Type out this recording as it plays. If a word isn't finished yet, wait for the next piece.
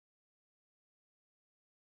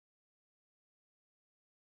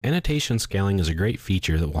Annotation scaling is a great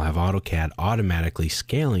feature that will have AutoCAD automatically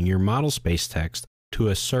scaling your model space text to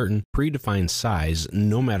a certain predefined size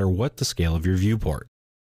no matter what the scale of your viewport.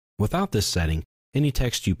 Without this setting, any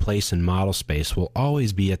text you place in model space will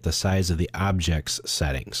always be at the size of the object's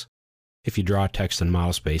settings. If you draw text in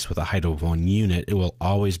model space with a height of 1 unit, it will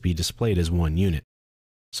always be displayed as 1 unit.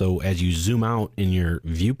 So as you zoom out in your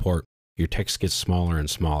viewport, your text gets smaller and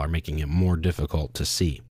smaller, making it more difficult to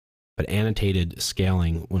see. But annotated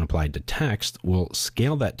scaling, when applied to text, will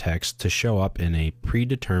scale that text to show up in a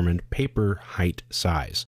predetermined paper height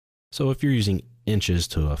size. So if you're using inches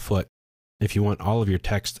to a foot, if you want all of your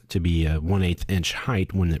text to be a 1/8 inch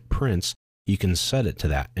height when it prints, you can set it to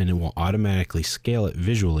that and it will automatically scale it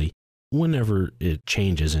visually whenever it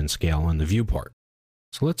changes in scale on the viewport.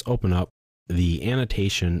 So let's open up the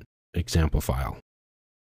annotation example file.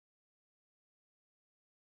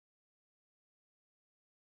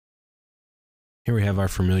 Here we have our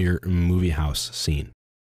familiar movie house scene.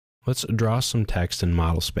 Let's draw some text in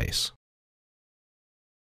model space.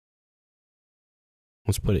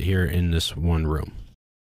 Let's put it here in this one room.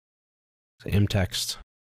 So mtext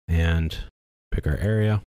and pick our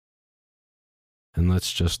area. And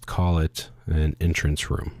let's just call it an entrance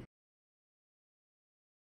room.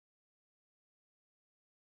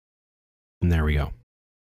 And there we go.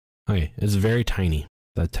 Okay, it's very tiny.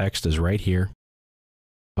 The text is right here,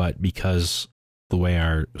 but because the way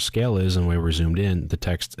our scale is and the way we're zoomed in, the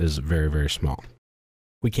text is very, very small.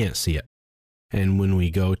 We can't see it. And when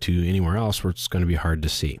we go to anywhere else, it's going to be hard to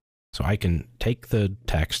see. So I can take the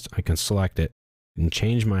text, I can select it, and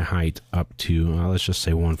change my height up to, let's just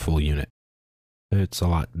say 1 full unit. It's a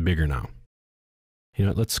lot bigger now. You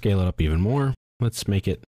know, let's scale it up even more. Let's make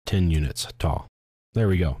it 10 units tall. There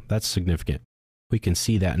we go. That's significant. We can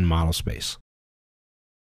see that in model space.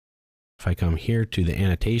 If I come here to the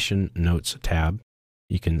Annotation Notes tab,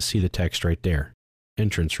 you can see the text right there,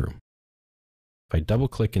 entrance room. If I double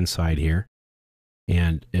click inside here,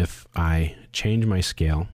 and if I change my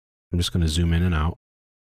scale, I'm just going to zoom in and out,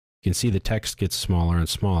 you can see the text gets smaller and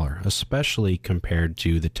smaller, especially compared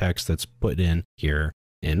to the text that's put in here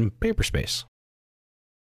in paper space.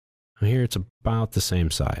 Now here it's about the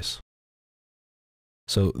same size.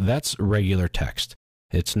 So that's regular text.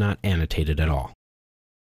 It's not annotated at all.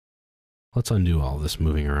 Let's undo all this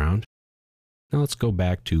moving around. Now let's go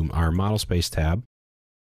back to our model space tab,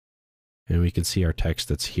 and we can see our text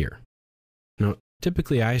that's here. Now,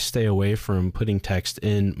 typically I stay away from putting text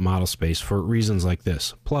in model space for reasons like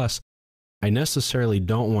this. Plus, I necessarily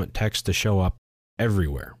don't want text to show up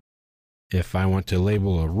everywhere. If I want to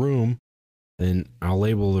label a room, then I'll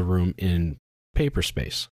label the room in paper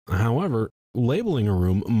space. However, labeling a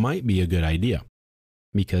room might be a good idea,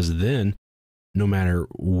 because then no matter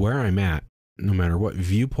where I'm at, no matter what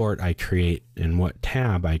viewport I create and what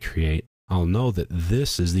tab I create, I'll know that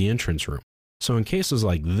this is the entrance room. So in cases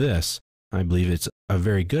like this, I believe it's a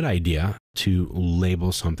very good idea to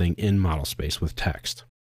label something in model space with text.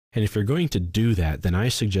 And if you're going to do that, then I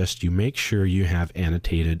suggest you make sure you have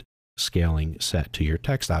annotated scaling set to your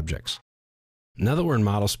text objects. Now that we're in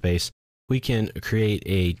model space, we can create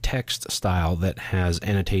a text style that has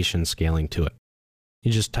annotation scaling to it.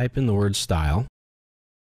 You just type in the word style,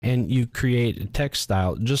 and you create a text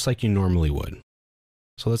style just like you normally would.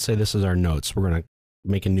 So let's say this is our notes. We're going to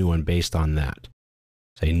make a new one based on that.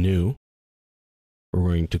 Say new. We're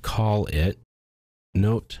going to call it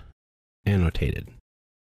Note Annotated.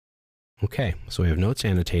 Okay, so we have Notes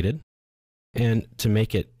Annotated. And to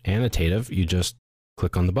make it annotative, you just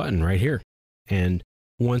click on the button right here. And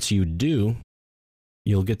once you do,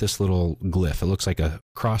 you'll get this little glyph. It looks like a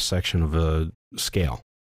cross section of a scale.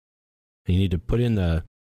 And you need to put in the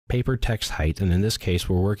paper text height, and in this case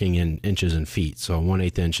we're working in inches and feet, so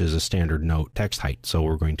 1/8 inch is a standard note text height, so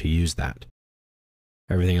we're going to use that.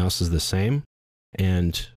 Everything else is the same,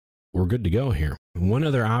 and we're good to go here. One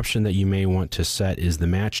other option that you may want to set is the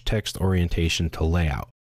match text orientation to layout.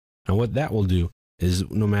 Now what that will do is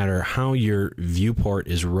no matter how your viewport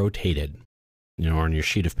is rotated, on your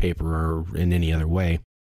sheet of paper or in any other way,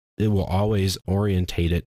 it will always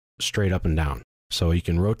orientate it straight up and down. So you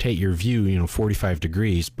can rotate your view, 45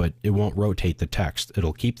 degrees, but it won't rotate the text.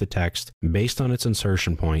 It'll keep the text based on its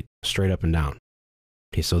insertion point straight up and down.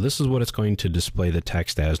 Okay, so this is what it's going to display the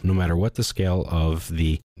text as no matter what the scale of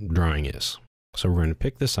the drawing is. So we're going to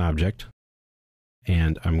pick this object,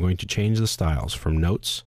 and I'm going to change the styles from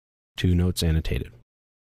Notes to Notes Annotated.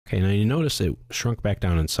 Okay, now you notice it shrunk back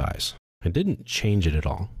down in size. I didn't change it at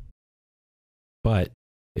all, but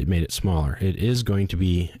it made it smaller. It is going to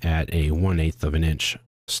be at a 1/8 of an inch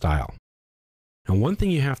style. Now, one thing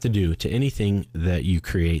you have to do to anything that you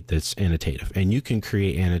create that's annotative, and you can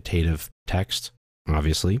create annotative text,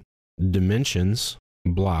 obviously, dimensions,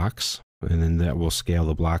 blocks, and then that will scale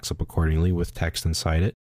the blocks up accordingly with text inside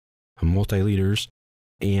it, multi-leaders,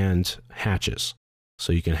 and hatches.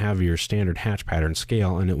 So you can have your standard hatch pattern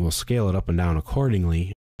scale, and it will scale it up and down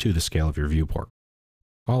accordingly to the scale of your viewport.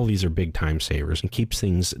 All of these are big time savers and keeps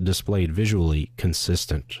things displayed visually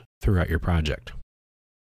consistent throughout your project.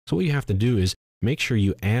 So what you have to do is make sure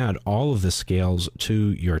you add all of the scales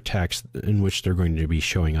to your text in which they're going to be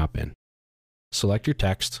showing up in. Select your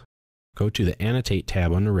text, go to the Annotate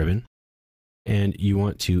tab on the ribbon, and you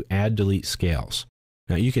want to add delete scales.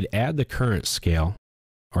 Now you could add the current scale,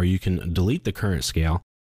 or you can delete the current scale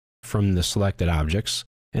from the selected objects,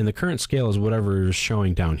 and the current scale is whatever is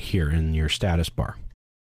showing down here in your status bar.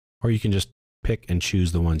 Or you can just pick and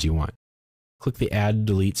choose the ones you want. Click the Add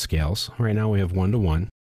Delete Scales. Right now we have 1 to 1. And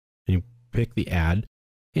you pick the Add,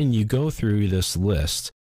 and you go through this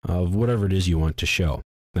list of whatever it is you want to show.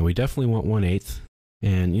 Now we definitely want 1/8,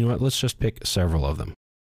 and you know what, let's just pick several of them.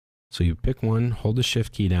 So you pick one, hold the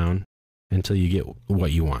Shift key down until you get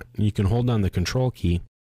what you want. You can hold down the Control key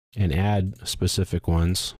and add specific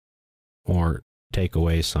ones or take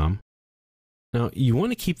away some. Now, you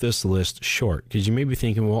want to keep this list short because you may be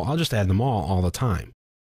thinking, well, I'll just add them all the time.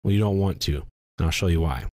 Well, you don't want to, and I'll show you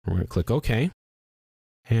why. We're going to click OK,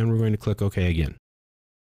 and we're going to click OK again.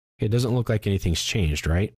 It doesn't look like anything's changed,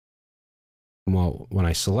 right? Well, when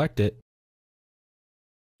I select it,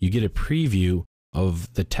 you get a preview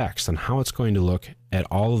of the text and how it's going to look at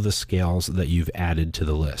all of the scales that you've added to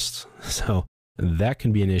the list. So that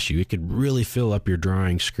can be an issue. It could really fill up your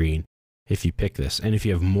drawing screen if you pick this. And if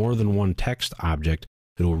you have more than one text object,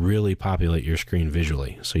 it will really populate your screen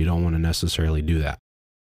visually. So you don't want to necessarily do that.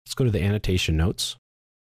 Let's go to the Annotation Notes.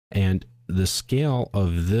 And the scale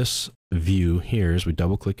of this view here, as we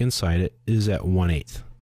double click inside it, is at 1/8.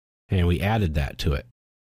 And we added that to it.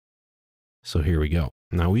 So here we go.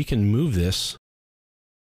 Now we can move this,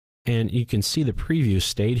 and you can see the preview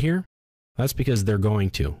stayed here. That's because they're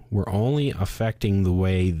going to. We're only affecting the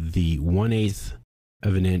way the 1/8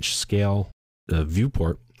 of an inch scale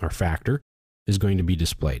viewport or factor is going to be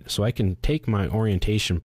displayed. So I can take my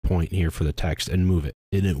orientation point here for the text and move it,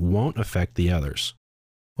 and it won't affect the others,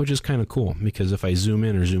 which is kind of cool because if I zoom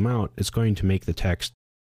in or zoom out, it's going to make the text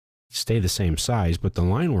stay the same size, but the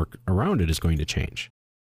line work around it is going to change.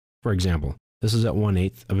 For example, this is at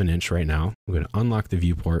 1/8 of an inch right now. I'm going to unlock the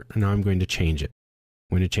viewport, and now I'm going to change it.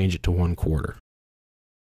 I'm going to change it to 1/4.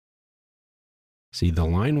 See, the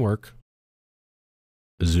line work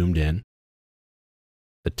zoomed in.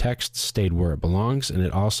 The text stayed where it belongs, and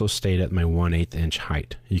it also stayed at my 1/8 inch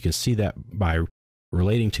height. You can see that by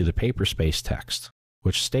relating to the paper space text,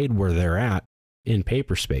 which stayed where they're at in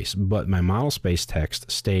paper space, but my model space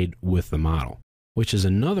text stayed with the model, which is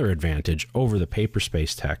another advantage over the paper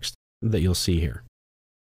space text that you'll see here.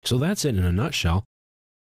 So that's it in a nutshell.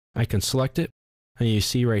 I can select it, and you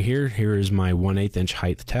see right here, here is my 1/8 inch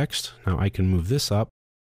height text. Now I can move this up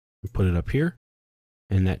and put it up here,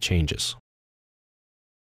 and that changes.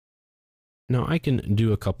 Now I can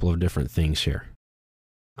do a couple of different things here.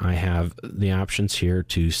 I have the options here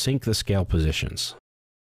to sync the scale positions.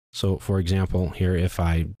 So for example, here, if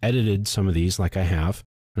I edited some of these like I have,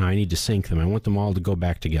 now I need to sync them. I want them all to go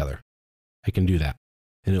back together. I can do that,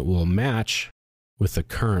 and it will match with the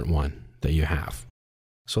current one that you have.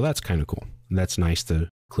 So that's kind of cool. That's nice to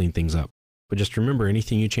clean things up. But just remember,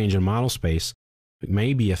 anything you change in model space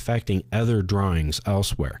may be affecting other drawings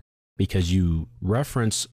elsewhere because you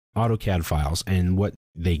reference AutoCAD files, and what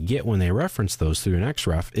they get when they reference those through an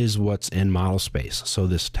XREF is what's in model space. So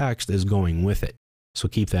this text is going with it. So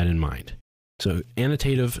keep that in mind. So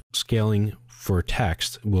annotative scaling for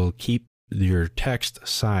text will keep your text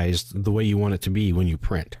sized the way you want it to be when you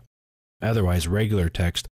print. Otherwise, regular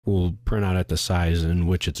text will print out at the size in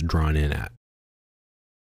which it's drawn in at.